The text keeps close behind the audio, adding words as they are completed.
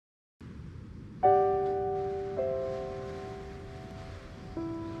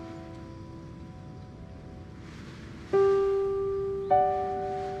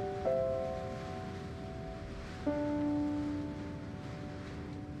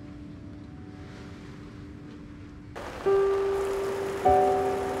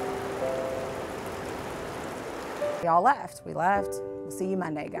We all left. We left. We'll see you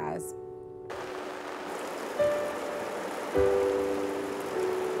Monday, guys.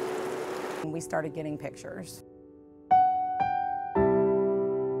 And we started getting pictures.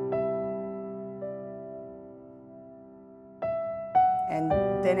 And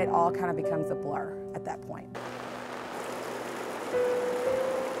then it all kind of becomes a blur at that point.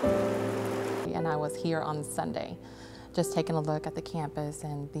 And I was here on Sunday, just taking a look at the campus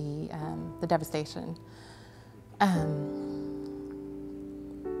and the devastation.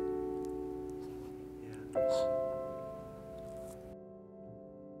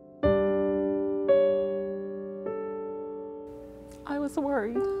 I was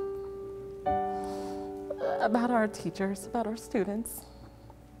worried about our teachers, about our students.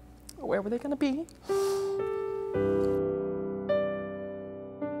 Where were they going to be?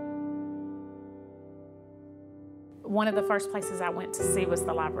 One of the first places I went to see was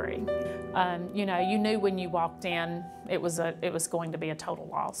the library. You know, you knew when you walked in it was going to be a total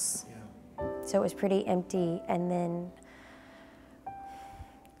loss. So it was pretty empty, and then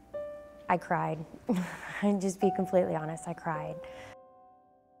I cried. I'll just be completely honest, I cried.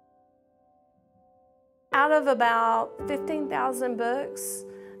 Out of about 15,000 books,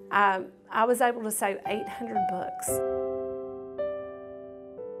 I was able to save 800 books.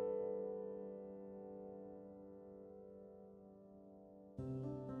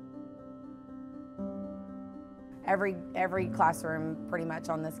 Every classroom pretty much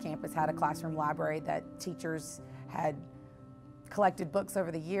on this campus had a classroom library that teachers had collected books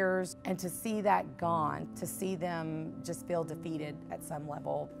over the years, and to see that gone, to see them just feel defeated at some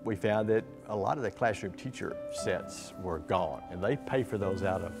level. We found that a lot of the classroom teacher sets were gone, and they pay for those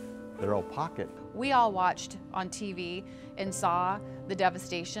out of their own pocket. We all watched on TV and saw the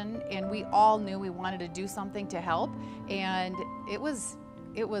devastation, and we all knew we wanted to do something to help, and it was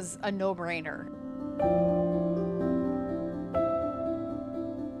a no-brainer.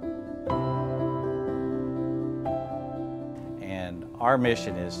 Our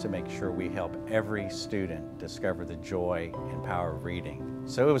mission is to make sure we help every student discover the joy and power of reading.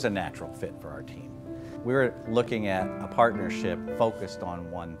 So it was a natural fit for our team. We were looking at a partnership focused on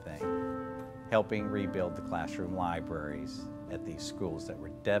one thing, helping rebuild the classroom libraries at these schools that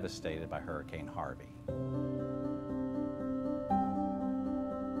were devastated by Hurricane Harvey.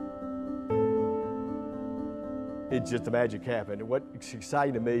 It's just the magic happened. What's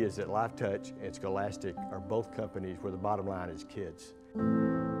exciting to me is that Life Touch and Scholastic are both companies where the bottom line is kids.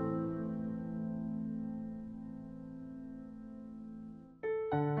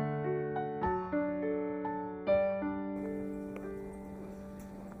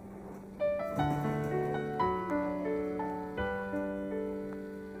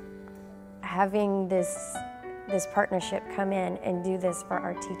 Having this partnership come in and do this for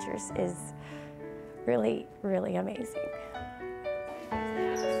our teachers is really, really amazing.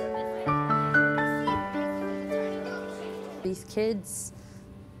 These kids,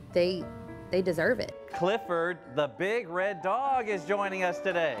 they deserve it. Clifford, the big red dog, is joining us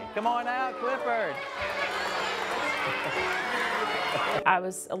today. Come on out, Clifford. I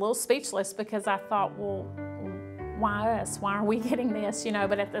was a little speechless because I thought, well, why us? Why are we getting this? You know,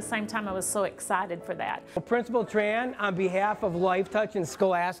 but at the same time, I was so excited for that. Well, Principal Tran, on behalf of Life Touch and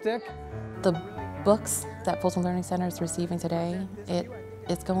Scholastic, The books that Fulton Learning Center is receiving today,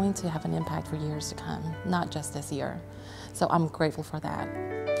 it's going to have an impact for years to come, not just this year. So I'm grateful for that.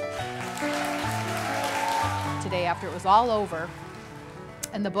 Today, after it was all over,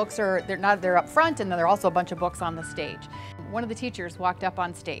 and the books they're up front, and then there are also a bunch of books on the stage. One of the teachers walked up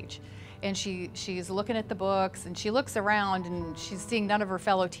on stage, and she's looking at the books, and she looks around, and she's seeing none of her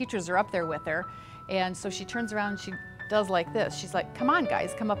fellow teachers are up there with her, and so she turns around and she does like this. She's like, come on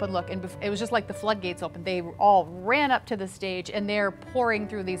guys, come up and look. And it was just like the floodgates opened. They all ran up to the stage and they're pouring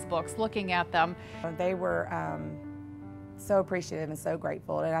through these books, looking at them. They were so appreciative and so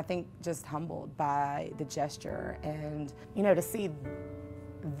grateful, and I think just humbled by the gesture, and you know, to see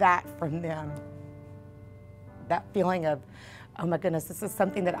that from them, that feeling of, oh my goodness, this is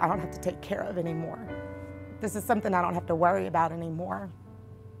something that I don't have to take care of anymore. This is something I don't have to worry about anymore.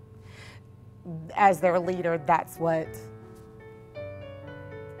 As their leader, that's what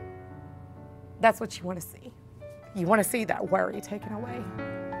you want to see. You want to see that worry taken away.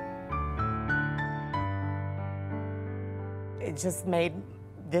 It just made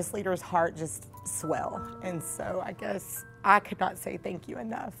this leader's heart just swell. And so I guess I could not say thank you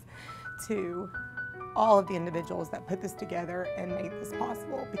enough to all of the individuals that put this together and made this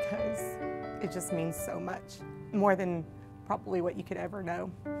possible, because it just means so much, more than probably what you could ever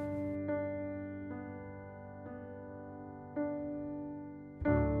know.